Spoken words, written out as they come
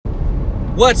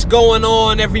What's going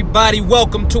on, everybody?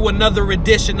 Welcome to another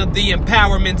edition of the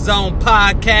Empowerment Zone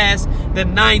podcast, the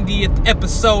 90th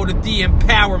episode of the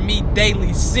Empower Me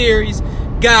Daily series.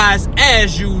 Guys,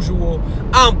 as usual,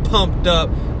 I'm pumped up,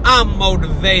 I'm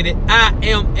motivated, I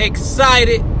am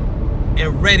excited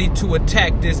and ready to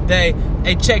attack this day.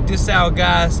 Hey, check this out,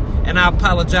 guys, and I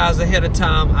apologize ahead of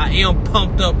time. I am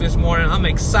pumped up this morning. I'm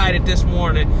excited this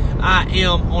morning. I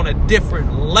am on a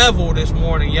different level this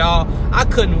morning, y'all. I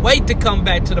couldn't wait to come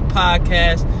back to the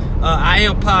podcast. I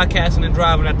am podcasting and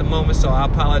driving at the moment, so I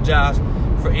apologize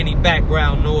for any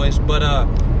background noise. But,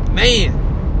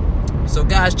 man, so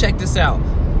guys, check this out.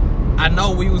 I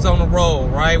know we was on the roll,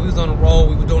 right? We was on the roll.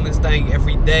 We were doing this thing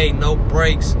every day, no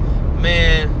breaks.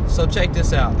 Man, so check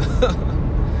this out.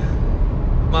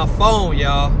 My phone,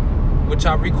 y'all, which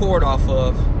I record off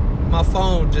of, my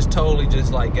phone just totally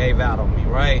like gave out on me,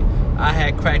 right? I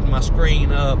had cracked my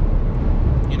screen up.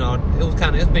 You know,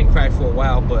 it's been cracked for a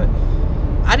while, but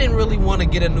I didn't really want to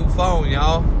get a new phone,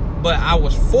 y'all. But I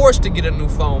was forced to get a new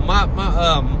phone. My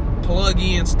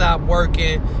plug-in stopped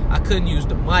working. I couldn't use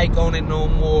the mic on it no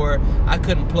more. I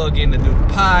couldn't plug in to do the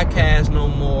podcast no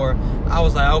more. I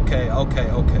was like, okay.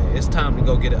 It's time to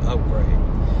go get an upgrade.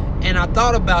 And I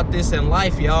thought about this in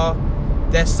life, y'all,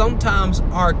 that sometimes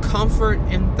our comfort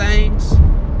in things,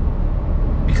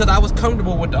 because I was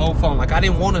comfortable with the old phone. Like, I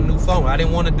didn't want a new phone. I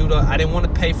didn't want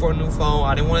to pay for a new phone.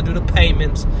 I didn't want to do the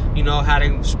payments, you know, how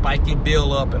to spike your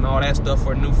bill up and all that stuff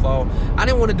for a new phone. I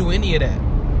didn't want to do any of that.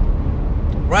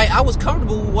 Right? I was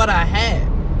comfortable with what I had.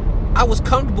 I was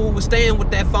comfortable with staying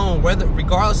with that phone,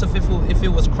 regardless of if it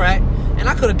was cracked. And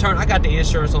I got the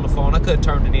insurance on the phone. I could have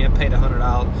turned it in, paid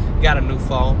 $100, got a new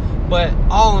phone. But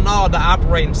all in all, the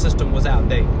operating system was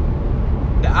outdated.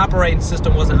 The operating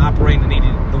system wasn't operating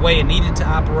the way it needed to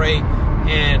operate.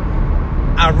 And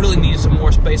I really needed some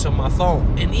more space on my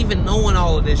phone. And even knowing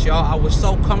all of this, y'all, I was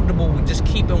so comfortable with just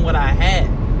keeping what I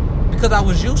had because I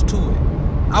was used to it.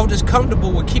 I was just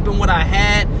comfortable with keeping what I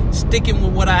had, sticking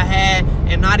with what I had,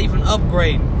 and not even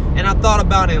upgrading. And I thought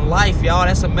about in life, y'all,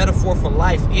 that's a metaphor for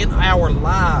life. In our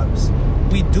lives,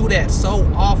 we do that so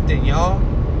often, y'all.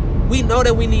 We know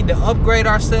that we need to upgrade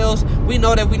ourselves. We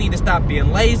know that we need to stop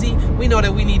being lazy. We know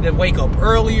that we need to wake up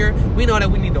earlier. We know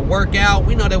that we need to work out.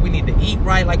 We know that we need to eat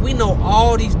right. Like, we know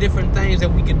all these different things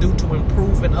that we can do to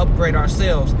improve and upgrade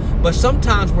ourselves. But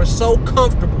sometimes we're so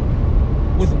comfortable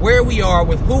with where we are,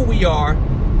 with who we are,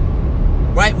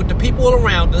 right, with the people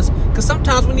around us, because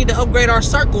sometimes we need to upgrade our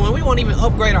circle, and we won't even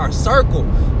upgrade our circle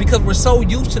because we're so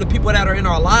used to the people that are in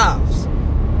our lives.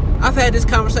 I've had this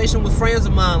conversation with friends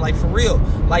of mine, like, for real.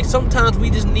 Like, sometimes we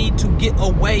just need to get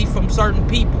away from certain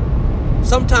people.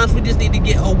 Sometimes we just need to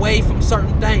get away from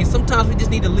certain things. Sometimes we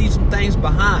just need to leave some things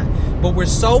behind. But we're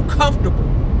so comfortable.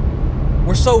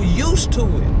 We're so used to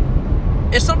it.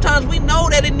 And sometimes we know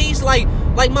that it needs, like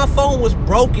my phone was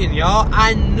broken, y'all.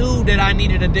 I knew that I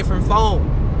needed a different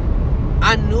phone.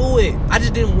 I knew it. I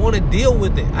just didn't want to deal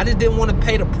with it. I just didn't want to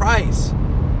pay the price,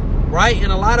 right?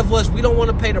 And a lot of us, we don't want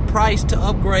to pay the price to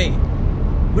upgrade.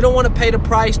 We don't want to pay the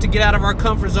price to get out of our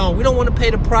comfort zone. We don't want to pay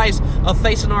the price of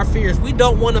facing our fears. We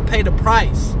don't want to pay the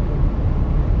price.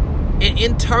 And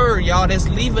in turn, y'all, that's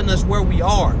leaving us where we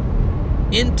are.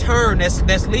 In turn,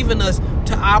 that's leaving us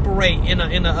to operate in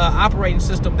a operating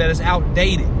system that is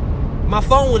outdated. My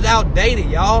phone was outdated,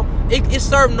 y'all. It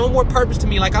served no more purpose to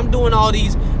me. Like, I'm doing all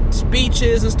these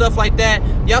speeches and stuff like that.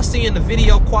 Y'all seeing the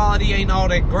video quality ain't all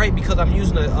that great because I'm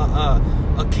using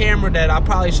a camera that I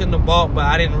probably shouldn't have bought, but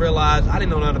I didn't realize. I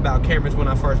didn't know nothing about cameras when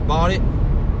I first bought it.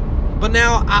 But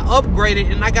now I upgraded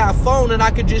and I got a phone that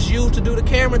I could just use to do the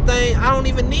camera thing. I don't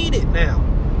even need it now.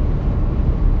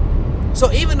 So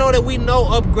even though that we know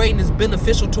upgrading is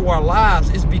beneficial to our lives,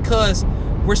 it's because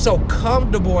we're so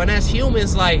comfortable. And as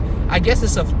humans, like, I guess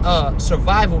it's a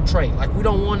survival trait. Like, we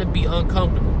don't want to be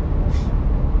uncomfortable.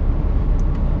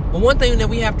 But one thing that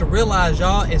we have to realize,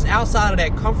 y'all, is outside of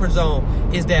that comfort zone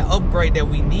is that upgrade that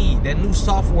we need, that new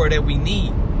software that we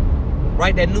need,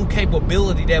 right? That new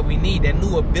capability that we need, that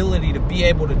new ability to be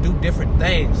able to do different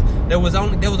things. There was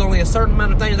only a certain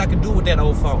amount of things I could do with that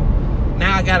old phone.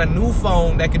 Now I got a new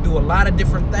phone that can do a lot of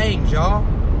different things, y'all.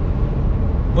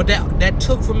 But that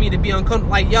took for me to be uncomfortable.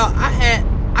 Like, y'all,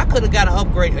 I could have got an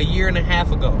upgrade a year and a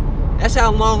half ago. That's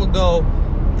how long ago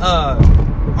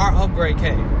our upgrade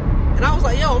came. And I was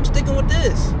like, yo, I'm sticking with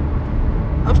this.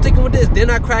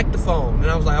 Then I cracked the phone. And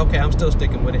I was like, okay, I'm still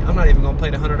sticking with it. I'm not even going to pay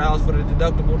the $100 for the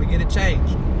deductible to get it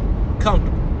changed.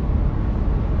 Comfortable.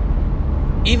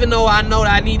 Even though I know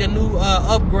that I need a new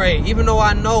upgrade, even though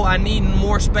I know I need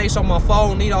more space on my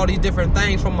phone, need all these different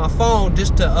things from my phone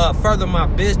just to further my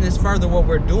business, further what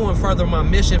we're doing, further my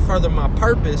mission, further my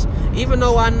purpose. Even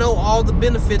though I know all the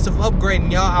benefits of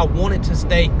upgrading, y'all, I wanted to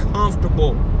stay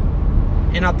comfortable.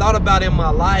 And I thought about in my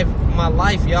life,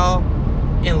 y'all.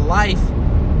 In life,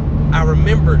 I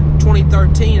remember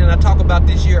 2013, and I talk about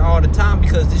this year all the time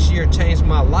because this year changed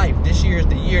my life. This year is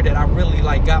the year that I really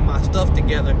got my stuff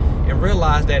together and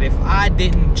realized that if I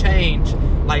didn't change,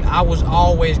 I was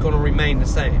always going to remain the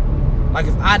same.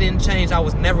 If I didn't change, I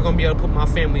was never going to be able to put my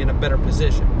family in a better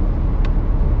position.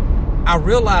 I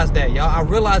realized that, y'all. I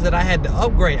realized that I had to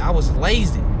upgrade. I was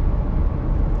lazy.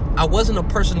 I wasn't a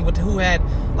person who had,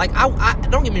 I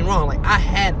don't get me wrong, I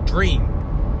had a dream.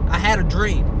 I had a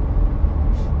dream.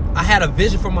 I had a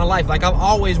vision for my life. I've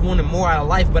always wanted more out of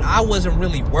life, but I wasn't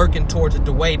really working towards it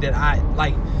the way that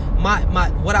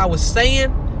what I was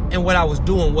saying and what I was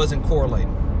doing wasn't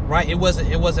correlating, right? It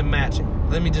wasn't matching.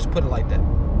 Let me just put it like that.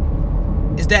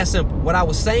 It's that simple. What I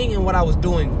was saying and what I was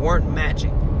doing weren't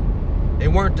matching. They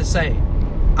weren't the same.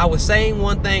 I was saying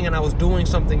one thing and I was doing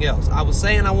something else. I was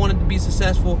saying I wanted to be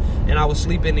successful and I was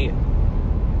sleeping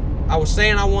in. I was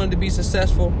saying I wanted to be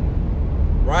successful,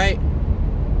 right?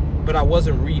 But I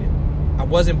wasn't reading. I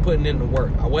wasn't putting in the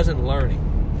work. I wasn't learning.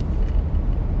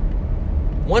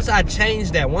 Once I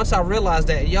changed that, once I realized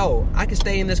that, I can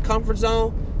stay in this comfort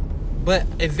zone, but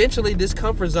eventually this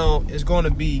comfort zone is going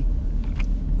to be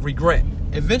regret.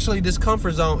 Eventually this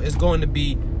comfort zone is going to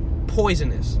be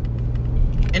poisonous.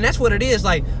 And that's what it is.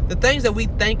 The things that we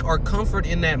think are comfort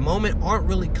in that moment aren't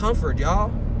really comfort,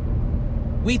 y'all.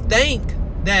 We think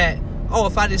that,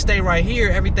 if I just stay right here,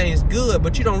 everything is good.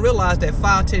 But you don't realize that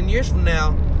 5-10 years from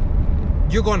now,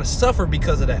 you're going to suffer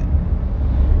because of that.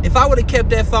 If I would have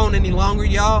kept that phone any longer,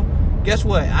 y'all, guess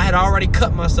what? I had already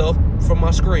cut myself from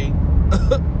my screen.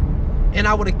 And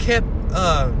I would have kept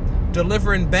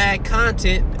delivering bad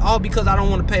content, all because I don't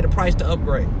want to pay the price to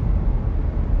upgrade.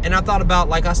 And I thought about,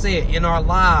 like I said, in our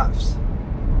lives,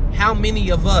 how many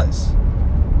of us,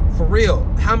 for real,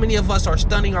 how many of us are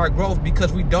stunning our growth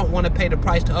because we don't want to pay the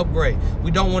price to upgrade? We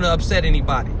don't want to upset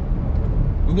anybody.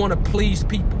 We want to please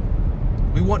people.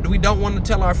 We don't want to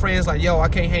tell our friends I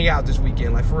can't hang out this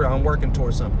weekend. For real, I'm working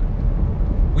towards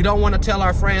something. We don't want to tell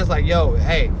our friends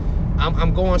hey,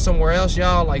 I'm going somewhere else,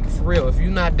 y'all. For real, if you're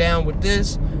not down with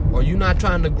this or you're not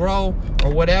trying to grow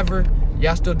or whatever,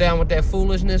 y'all still down with that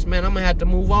foolishness, man, I'm going to have to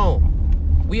move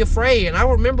on. We afraid. And I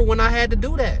remember when I had to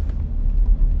do that.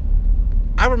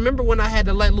 I remember when I had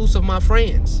to let loose of my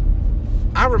friends.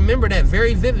 I remember that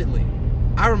very vividly.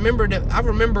 I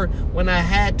remember when I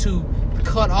had to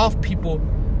cut off people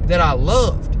that I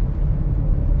loved.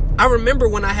 I remember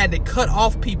when I had to cut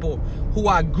off people who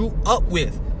I grew up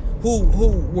with, who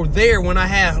were there when I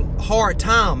had hard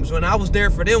times, when I was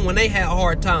there for them when they had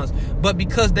hard times. But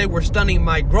because they were stunning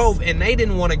my growth and they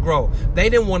didn't want to grow, they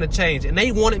didn't want to change, and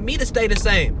they wanted me to stay the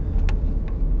same.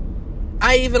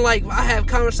 I even I have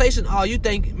conversations. You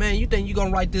think you're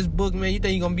going to write this book, man? You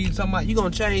think you're going to be somebody, you're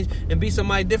going to change and be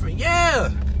somebody different?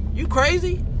 Yeah. You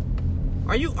crazy?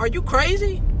 Are you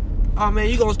crazy? Oh, man,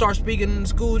 you going to start speaking in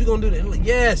schools? You going to do that?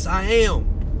 Yes, I am.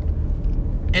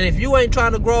 And if you ain't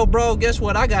trying to grow, bro, guess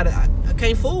what? I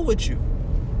can't fool with you.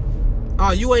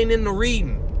 Oh, you ain't in the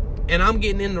reading. And I'm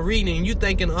getting in the reading and you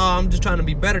thinking, I'm just trying to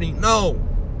be better than you. No.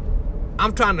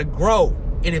 I'm trying to grow.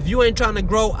 And if you ain't trying to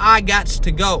grow, I got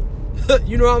to go.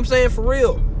 You know what I'm saying? For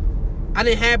real. I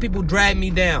didn't have people drag me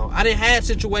down. I didn't have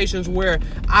situations where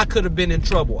I could have been in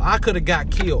trouble. I could have got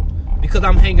killed because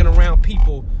I'm hanging around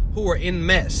people who are in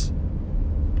mess.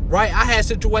 Right? I had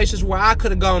situations where I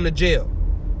could have gone to jail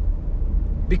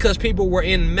because people were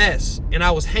in mess and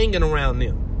I was hanging around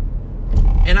them.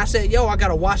 And I said, I got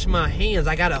to wash my hands.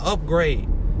 I got to upgrade.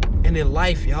 And in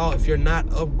life, y'all, if you're not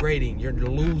upgrading, you're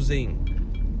losing.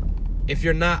 If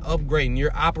you're not upgrading,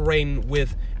 you're operating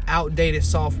with outdated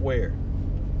software.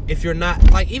 If you're not,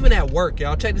 even at work,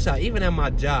 y'all, check this out, even at my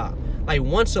job,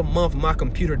 once a month my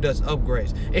computer does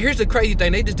upgrades. And here's the crazy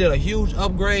thing, they just did a huge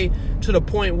upgrade to the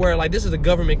point where, this is a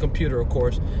government computer, of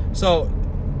course, so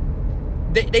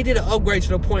they did an upgrade to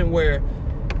the point where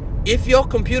if your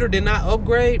computer did not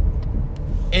upgrade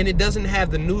and it doesn't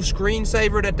have the new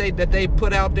screensaver that they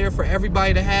put out there for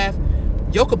everybody to have,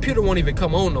 your computer won't even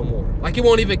come on no more. It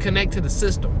won't even connect to the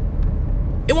system.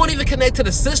 It won't even connect to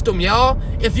the system, y'all.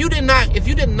 If you did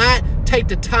not take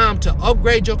the time to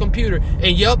upgrade your computer, and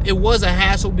it was a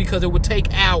hassle because it would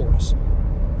take hours.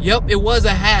 It was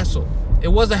a hassle. It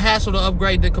was a hassle to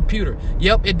upgrade the computer.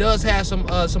 It does have some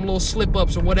little slip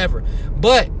ups or whatever.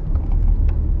 But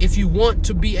if you want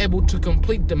to be able to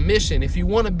complete the mission, if you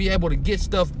want to be able to get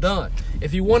stuff done,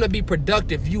 if you want to be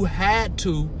productive, you had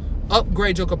to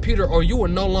upgrade your computer, or you were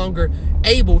no longer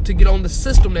able to get on the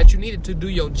system that you needed to do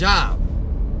your job.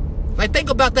 Like, think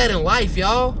about that in life,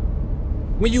 y'all.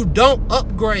 When you don't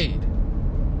upgrade,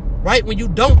 right? When you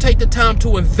don't take the time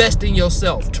to invest in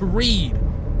yourself, to read,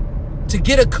 to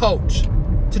get a coach,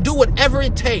 to do whatever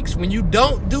it takes, when you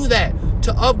don't do that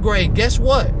to upgrade, guess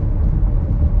what?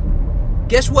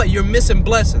 Guess what? You're missing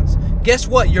blessings. Guess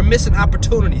what? You're missing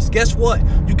opportunities. Guess what?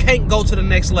 You can't go to the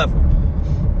next level.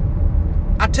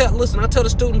 I tell the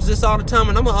students this all the time,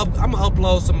 and I'm gonna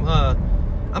upload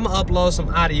some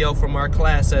audio from our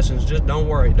class sessions. Just don't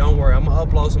worry. I'm gonna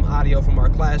upload some audio from our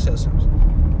class sessions,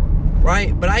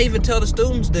 right? But I even tell the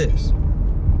students this.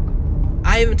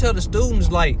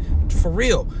 Like, for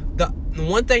real, the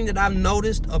one thing that I've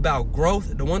noticed about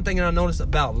growth, the one thing that I noticed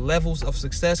about levels of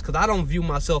success, because I don't view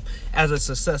myself as a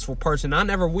successful person. I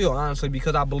never will, honestly,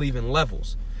 because I believe in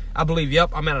levels. I believe, yep,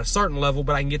 I'm at a certain level,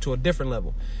 but I can get to a different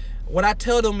level. What I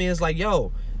tell them is, like,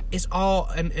 yo, it's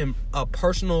all a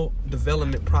personal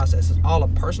development process. It's all a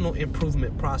personal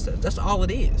improvement process. That's all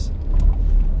it is.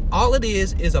 All it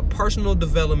is a personal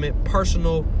development,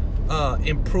 personal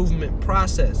improvement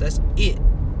process. That's it.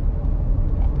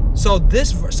 So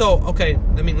okay,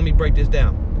 let me break this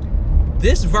down.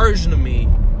 This version of me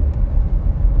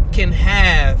can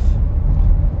have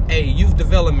a youth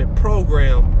development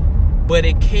program, but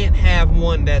it can't have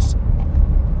one that's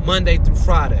Monday through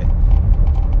Friday.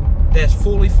 That's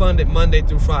fully funded Monday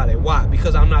through Friday. Why?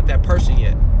 Because I'm not that person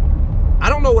yet. I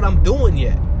don't know what I'm doing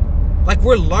yet. Like,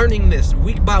 we're learning this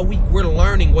week by week. We're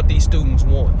learning what these students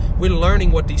want. We're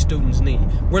learning what these students need.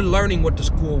 We're learning what the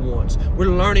school wants. We're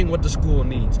learning what the school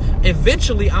needs.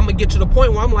 Eventually, I'm going to get to the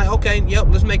point where I'm like, okay, yep,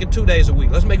 let's make it 2 days a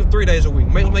week. Let's make it 3 days a week.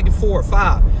 Let's make it 4 or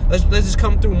 5. Let's just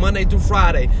come through Monday through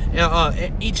Friday,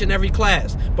 each and every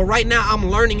class. But right now, I'm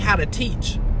learning how to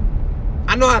teach.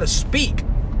 I know how to speak,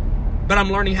 but I'm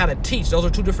learning how to teach. Those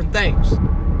are two different things,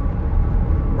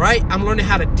 right? I'm learning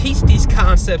how to teach these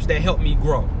concepts that help me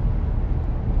grow.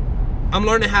 I'm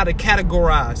learning how to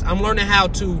categorize. I'm learning how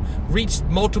to reach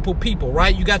multiple people,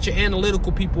 right? You got your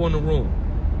analytical people in the room.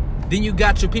 Then you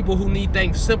got your people who need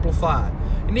things simplified.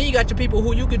 And then you got your people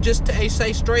who you could just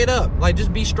say straight up. Like,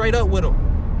 just be straight up with them.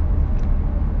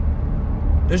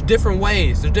 There's different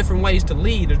ways. There's different ways to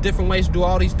lead. There's different ways to do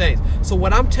all these things. So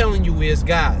what I'm telling you is,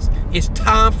 guys, it's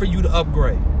time for you to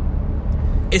upgrade.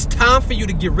 It's time for you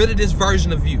to get rid of this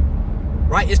version of you.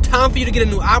 Right? It's time for you to get a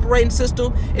new operating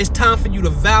system. It's time for you to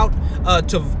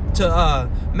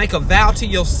make a vow to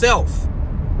yourself.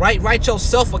 Right? Write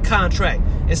yourself a contract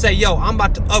and say, yo, I'm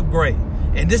about to upgrade.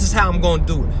 And this is how I'm going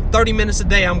to do it. 30 minutes a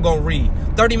day, I'm going to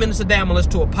read. 30 minutes a day, I'm going to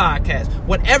listen to a podcast.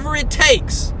 Whatever it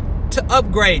takes to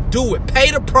upgrade, do it.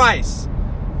 Pay the price.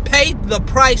 Pay the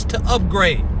price to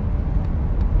upgrade.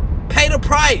 Pay the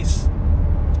price.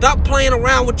 Stop playing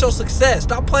around with your success.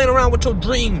 Stop playing around with your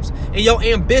dreams and your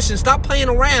ambitions. Stop playing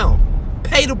around.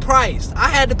 Pay the price. I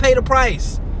had to pay the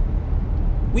price.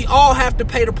 We all have to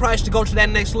pay the price to go to that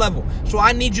next level. So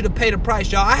I need you to pay the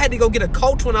price, y'all. I had to go get a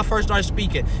coach when I first started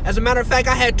speaking. As a matter of fact,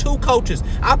 I had 2 coaches.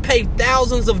 I paid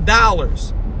thousands of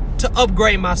dollars to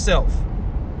upgrade myself.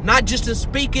 Not just in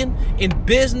speaking, in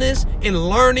business, in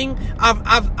learning.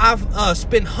 I've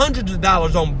spent hundreds of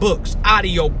dollars on books,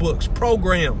 audio books,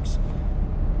 programs.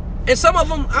 And some of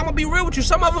them, I'm going to be real with you,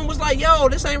 some of them was like, yo,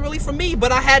 this ain't really for me.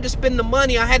 But I had to spend the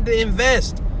money. I had to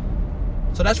invest.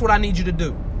 So that's what I need you to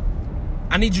do.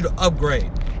 I need you to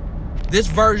upgrade. This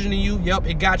version of you, yep,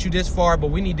 it got you this far, but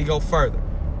we need to go further.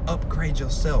 Upgrade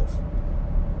yourself.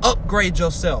 Upgrade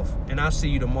yourself. And I'll see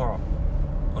you tomorrow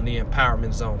on the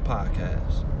Empowerment Zone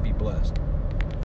podcast. Be blessed.